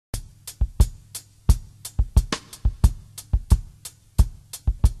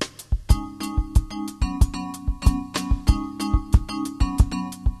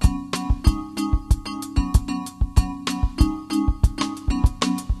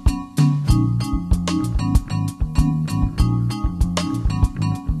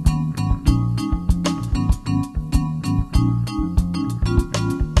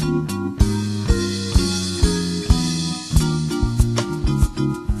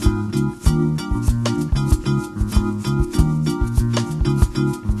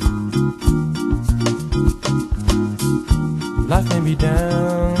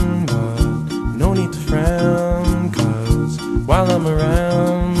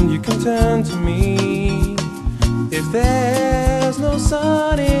can turn to me. If there's no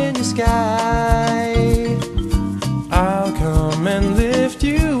sun in your sky, I'll come and lift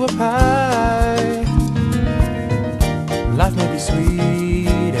you up high. Life may be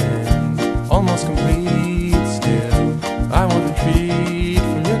sweet and almost complete, still I won't retreat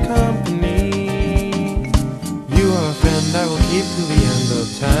from your company. You are a friend I will keep till the end of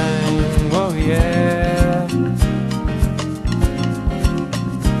time. Oh yeah.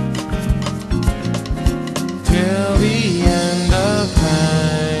 Till the end of time.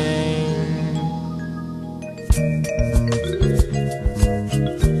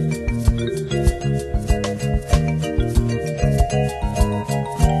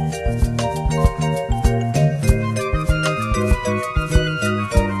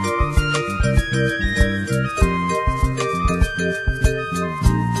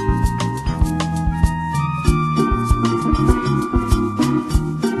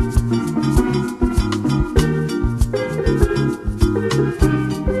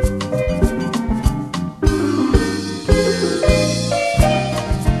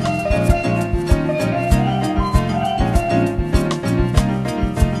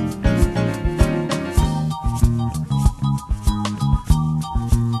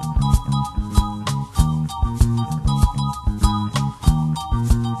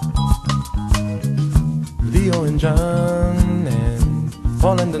 Leo and John and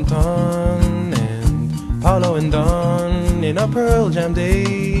Paul and Anton and Paolo and Don in our Pearl Jam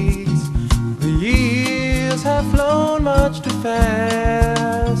days. The years have flown much too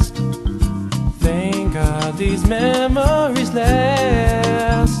fast. Thank God these memories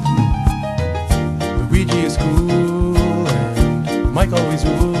last. Luigi is cool and Mike always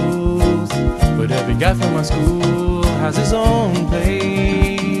rules, but every guy from my school has his own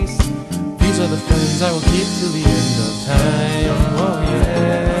place. These are the friends I will keep till the end of time.